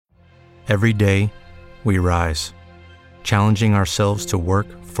Every day, we rise, challenging ourselves to work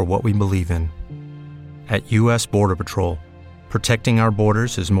for what we believe in. At U.S. Border Patrol, protecting our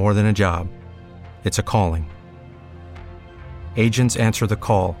borders is more than a job. It's a calling. Agents answer the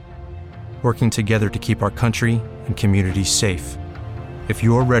call, working together to keep our country and communities safe. If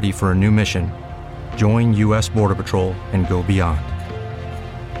you're ready for a new mission, join U.S. Border Patrol and go beyond.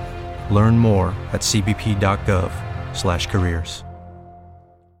 Learn more at cbp.gov/careers.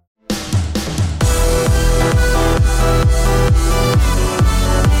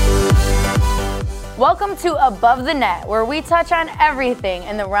 Welcome to Above the Net, where we touch on everything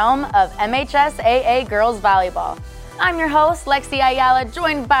in the realm of MHSAA girls volleyball. I'm your host, Lexi Ayala,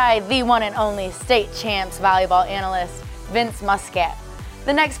 joined by the one and only state champs volleyball analyst, Vince Muscat.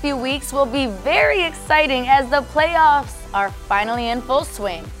 The next few weeks will be very exciting as the playoffs are finally in full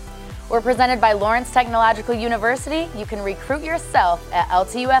swing. We're presented by Lawrence Technological University. You can recruit yourself at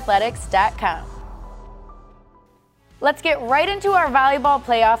ltuathletics.com. Let's get right into our volleyball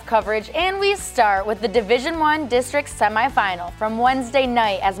playoff coverage, and we start with the Division I District Semifinal from Wednesday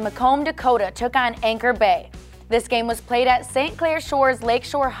night as Macomb, Dakota took on Anchor Bay. This game was played at St. Clair Shores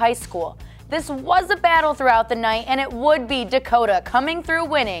Lakeshore High School. This was a battle throughout the night, and it would be Dakota coming through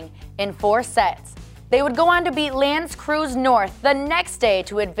winning in 4 sets. They would go on to beat L'Anse Creuse North the next day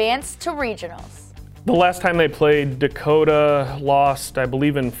to advance to regionals. The last time they played, Dakota lost, I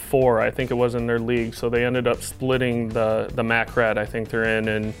believe, in 4. I think it was in their league, so they ended up splitting the MAC Red I think they're in.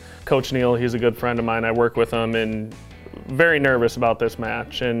 And Coach Neal, he's a good friend of mine. I work with him, and very nervous about this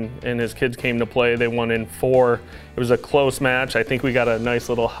match. And his kids came to play. They won in 4. It was a close match. I think we got a nice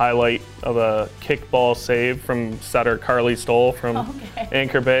little highlight of a kickball save from setter Carly Stoll from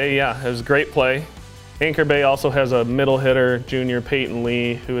Anchor Bay. Yeah, it was a great play. Anchor Bay also has a middle hitter, junior Peyton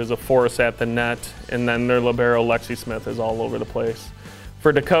Lee, who is a force at the net, and then their libero, Lexi Smith, is all over the place.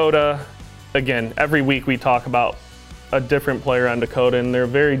 For Dakota, again, every week we talk about a different player on Dakota, and they're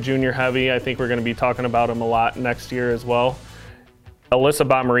very junior heavy. I think we're going to be talking about them a lot next year as well. Alyssa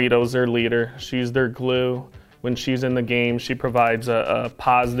Bomarito is their leader. She's their glue. When she's in the game, she provides a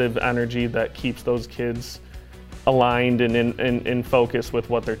positive energy that keeps those kids aligned and in focus with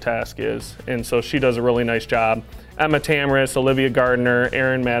what their task is. And so she does a really nice job. Emma Tamaris, Olivia Gardner,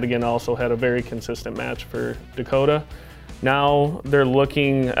 Erin Madigan also had a very consistent match for Dakota. Now they're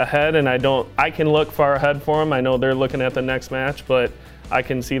looking ahead, and I can look far ahead for them. I know they're looking at the next match, but I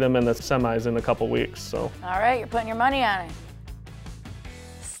can see them in the semis in a couple weeks. So. All right, you're putting your money on it.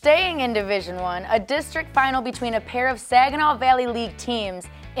 Staying in Division I, a district final between a pair of Saginaw Valley League teams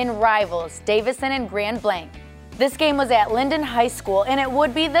in rivals, Davison and Grand Blanc. This game was at Linden High School, and it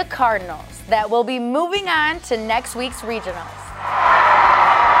would be the Cardinals that will be moving on to next week's regionals.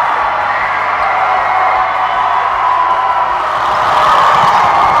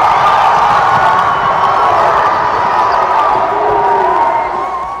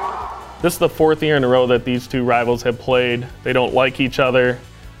 This is the 4th year in a row that these two rivals have played. They don't like each other.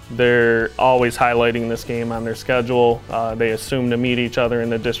 They're always highlighting this game on their schedule. They assume to meet each other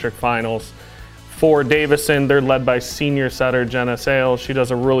in the district finals. For Davison, they're led by senior setter Jenna Sales. She does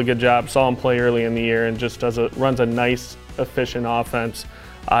a really good job. Saw him play early in the year and just runs a nice, efficient offense.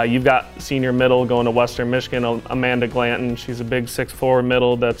 You've got senior middle going to Western Michigan, Amanda Glanton. She's a big 6'4"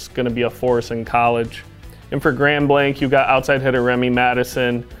 middle that's going to be a force in college. And for Grand Blanc, you've got outside hitter Remy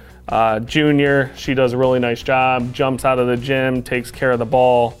Madison, junior. She does a really nice job, jumps out of the gym, takes care of the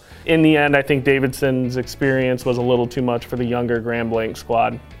ball. In the end, I think Davidson's experience was a little too much for the younger Grand Blanc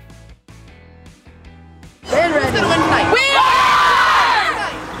squad. Who's going to win tonight? We are!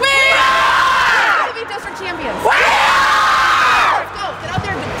 We are! We're going to be district champions. We are! Let's go. Get out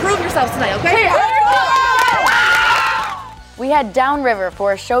there and prove yourselves tonight, okay? We head downriver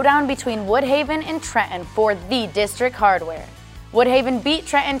for a showdown between Woodhaven and Trenton for the district hardware. Woodhaven beat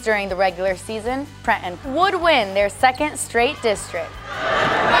Trenton during the regular season. Trenton would win their 2nd straight district.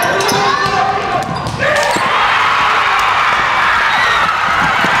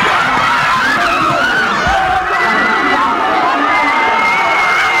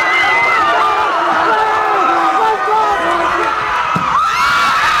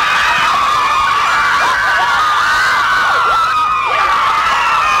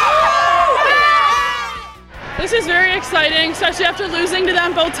 This is very exciting, especially after losing to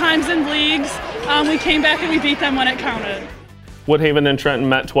them both times in leagues. We came back and we beat them when it counted. Woodhaven and Trenton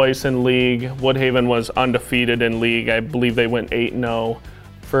met twice in league. Woodhaven was undefeated in league. I believe they went 8-0.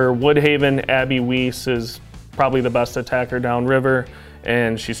 For Woodhaven, Abby Weiss is probably the best attacker downriver,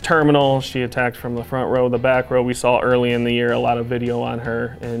 and she's terminal. She attacked from the front row, the back row. We saw early in the year a lot of video on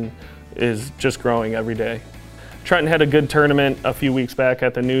her and is just growing every day. Trenton had a good tournament a few weeks back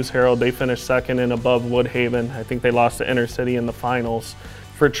at the News Herald. They finished second and above Woodhaven. I think they lost to Intercity in the finals.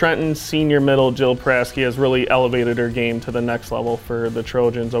 For Trenton, senior middle Jill Praske has really elevated her game to the next level for the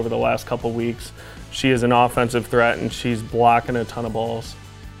Trojans over the last couple weeks. She is an offensive threat, and she's blocking a ton of balls.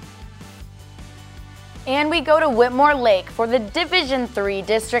 And we go to Whitmore Lake for the Division III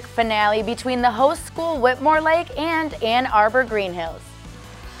district finale between the host school Whitmore Lake and Ann Arbor Green Hills.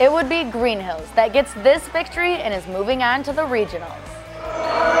 It would be Green Hills that gets this victory and is moving on to the regionals.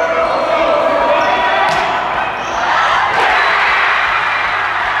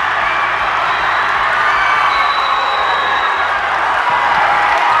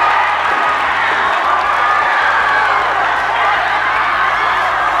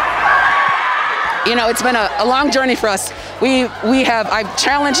 You know, it's been a long journey for us. I've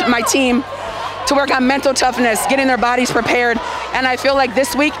challenged my team to work on mental toughness, getting their bodies prepared, and I feel like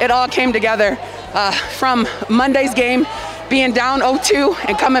this week it all came together. From Monday's game, being down 0-2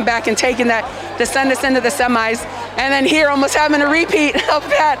 and coming back and taking that to send us into the semis, and then here almost having a repeat of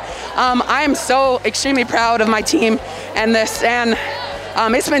that. I am so extremely proud of my team and this, and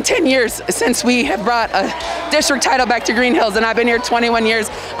it's been 10 years since we have brought a district title back to Green Hills, and I've been here 21 years.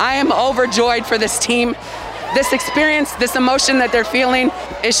 I am overjoyed for this team, this experience, this emotion that they're feeling.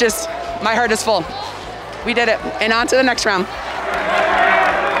 It's just, my heart is full. We did it, and on to the next round.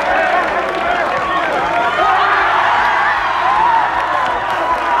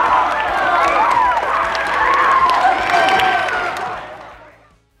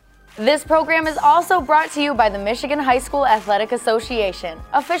 This program is also brought to you by the Michigan High School Athletic Association.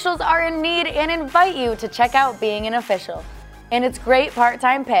 Officials are in need and invite you to check out being an official. And it's great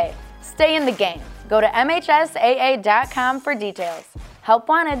part-time pay. Stay in the game. Go to MHSAA.com for details. Help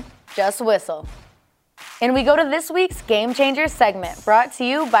wanted, just whistle. And we go to this week's Game Changer segment, brought to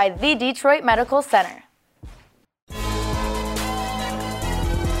you by the Detroit Medical Center.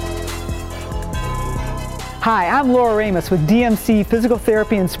 Hi, I'm Laura Ramos with DMC Physical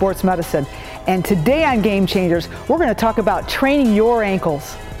Therapy and Sports Medicine. And today on Game Changers, we're going to talk about training your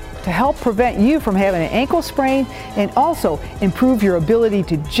ankles to help prevent you from having an ankle sprain and also improve your ability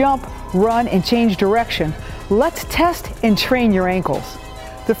to jump, run, and change direction. Let's test and train your ankles.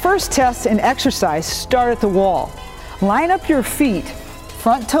 The first test and exercise start at the wall. Line up your feet,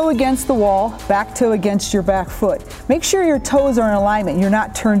 front toe against the wall, back toe against your back foot. Make sure your toes are in alignment, you're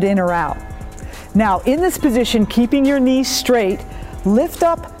not turned in or out. Now, in this position, keeping your knees straight, lift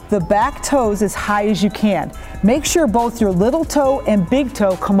up the back toes as high as you can. Make sure both your little toe and big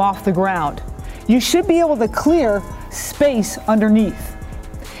toe come off the ground. You should be able to clear space underneath.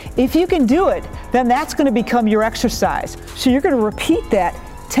 If you can do it, then that's going to become your exercise. So you're going to repeat that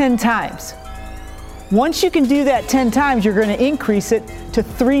 10 times. Once you can do that 10 times, you're going to increase it to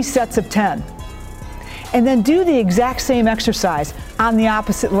 3 sets of 10. And then do the exact same exercise on the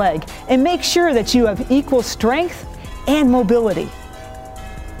opposite leg and make sure that you have equal strength and mobility.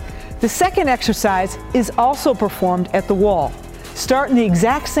 The second exercise is also performed at the wall. Start in the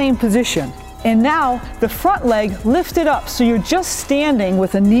exact same position. And now the front leg lifted up so you're just standing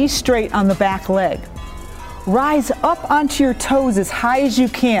with a knee straight on the back leg. Rise up onto your toes as high as you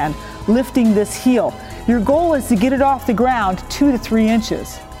can, lifting this heel. Your goal is to get it off the ground 2 to 3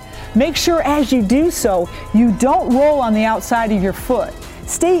 inches. Make sure as you do so, you don't roll on the outside of your foot.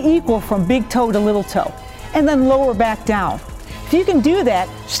 Stay equal from big toe to little toe, and then lower back down. If you can do that,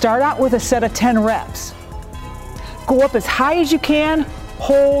 start out with a set of 10 reps. Go up as high as you can,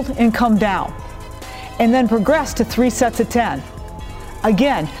 hold, and come down. And then progress to 3 sets of 10.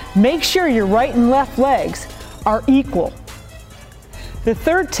 Again, make sure your right and left legs are equal. The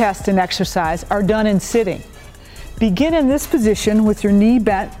third test and exercise are done in sitting. Begin in this position with your knee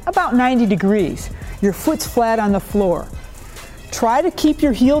bent about 90 degrees. Your foot's flat on the floor. Try to keep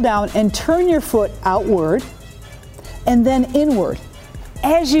your heel down and turn your foot outward and then inward.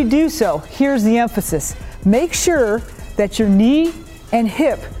 As you do so, here's the emphasis. Make sure that your knee and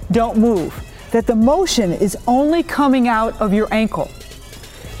hip don't move, that the motion is only coming out of your ankle.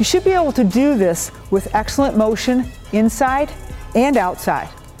 You should be able to do this with excellent motion inside and outside.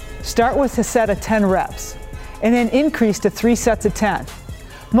 Start with a set of 10 reps. And then increase to 3 sets of 10.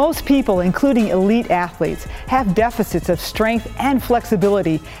 Most people, including elite athletes, have deficits of strength and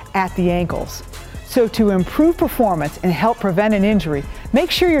flexibility at the ankles. So to improve performance and help prevent an injury,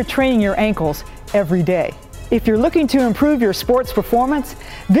 make sure you're training your ankles every day. If you're looking to improve your sports performance,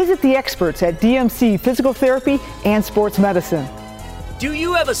 visit the experts at DMC Physical Therapy and Sports Medicine. Do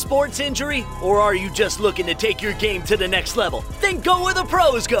you have a sports injury, or are you just looking to take your game to the next level? Then go where the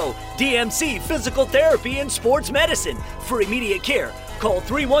pros go. DMC Physical Therapy and Sports Medicine. For immediate care, Call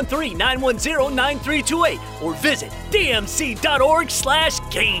 313-910-9328 or visit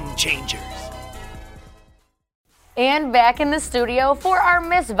dmc.org/gamechangers. And back in the studio for our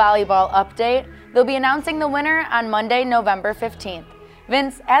Miss Volleyball update. They'll be announcing the winner on Monday, November 15th.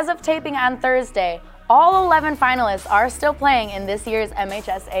 Vince, as of taping on Thursday, all 11 finalists are still playing in this year's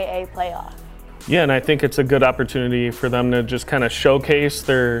MHSAA playoff. Yeah, and I think it's a good opportunity for them to just kind of showcase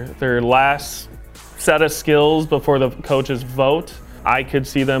their last set of skills before the coaches vote. I could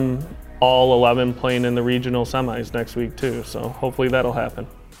see them all 11 playing in the regional semis next week too, so hopefully that'll happen.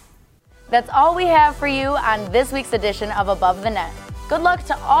 That's all we have for you on this week's edition of Above the Net. Good luck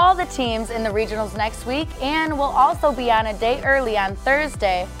to all the teams in the regionals next week, and we'll also be on a day early on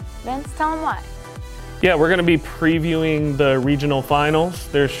Thursday. Vince, tell them why. Yeah, we're going to be previewing the regional finals.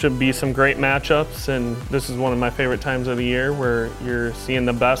 There should be some great matchups, and this is one of my favorite times of the year where you're seeing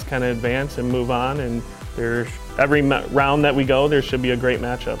the best kind of advance and move on, and every round that we go, there should be a great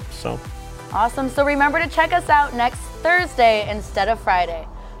matchup. So awesome. So remember to check us out next Thursday instead of Friday.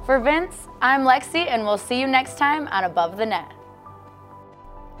 For Vince, I'm Lexi, and we'll see you next time on Above the Net.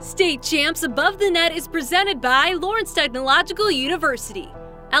 State Champs Above the Net is presented by Lawrence Technological University.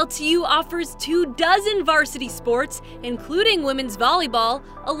 LTU offers 24 varsity sports, including women's volleyball,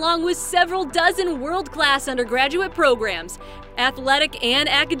 along with several dozen world-class undergraduate programs. Athletic and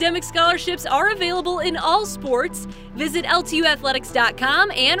academic scholarships are available in all sports. Visit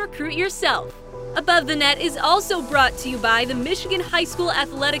LTUathletics.com and recruit yourself. Above the Net is also brought to you by the Michigan High School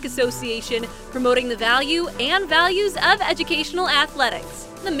Athletic Association, promoting the value and values of educational athletics.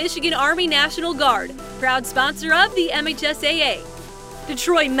 The Michigan Army National Guard, proud sponsor of the MHSAA.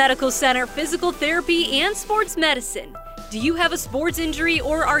 Detroit Medical Center Physical Therapy and Sports Medicine. Do you have a sports injury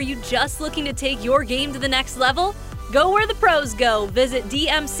or are you just looking to take your game to the next level? Go where the pros go. Visit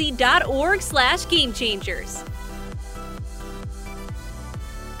dmc.org/gamechangers.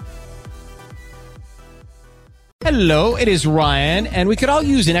 Hello, it is Ryan, and we could all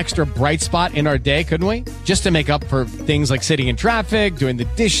use an extra bright spot in our day, couldn't we? Just to make up for things like sitting in traffic, doing the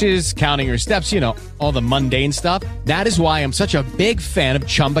dishes, counting your steps, all the mundane stuff. That is why I'm such a big fan of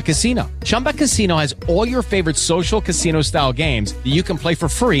Chumba Casino. Chumba Casino has all your favorite social casino-style games that you can play for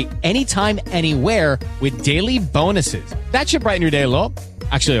free anytime, anywhere with daily bonuses. That should brighten your day a little.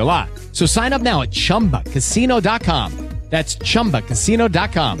 Actually, a lot. So sign up now at ChumbaCasino.com. That's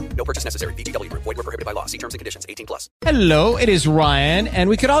ChumbaCasino.com. No purchase necessary. VGW Group. Void where prohibited by law. See terms and conditions. 18+. Hello, it is Ryan, and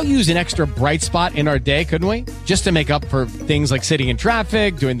we could all use an extra bright spot in our day, couldn't we? Just to make up for things like sitting in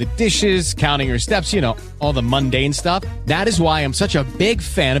traffic, doing the dishes, counting your steps, all the mundane stuff. That is why I'm such a big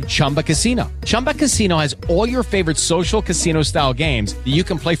fan of Chumba Casino. Chumba Casino has all your favorite social casino-style games that you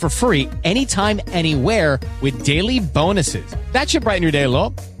can play for free anytime, anywhere with daily bonuses. That should brighten your day a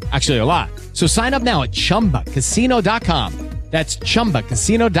little. Actually, a lot. So sign up now at ChumbaCasino.com. That's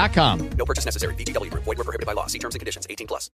ChumbaCasino.com. No purchase necessary. VGW Group. Void where prohibited by law. See terms and conditions. 18+.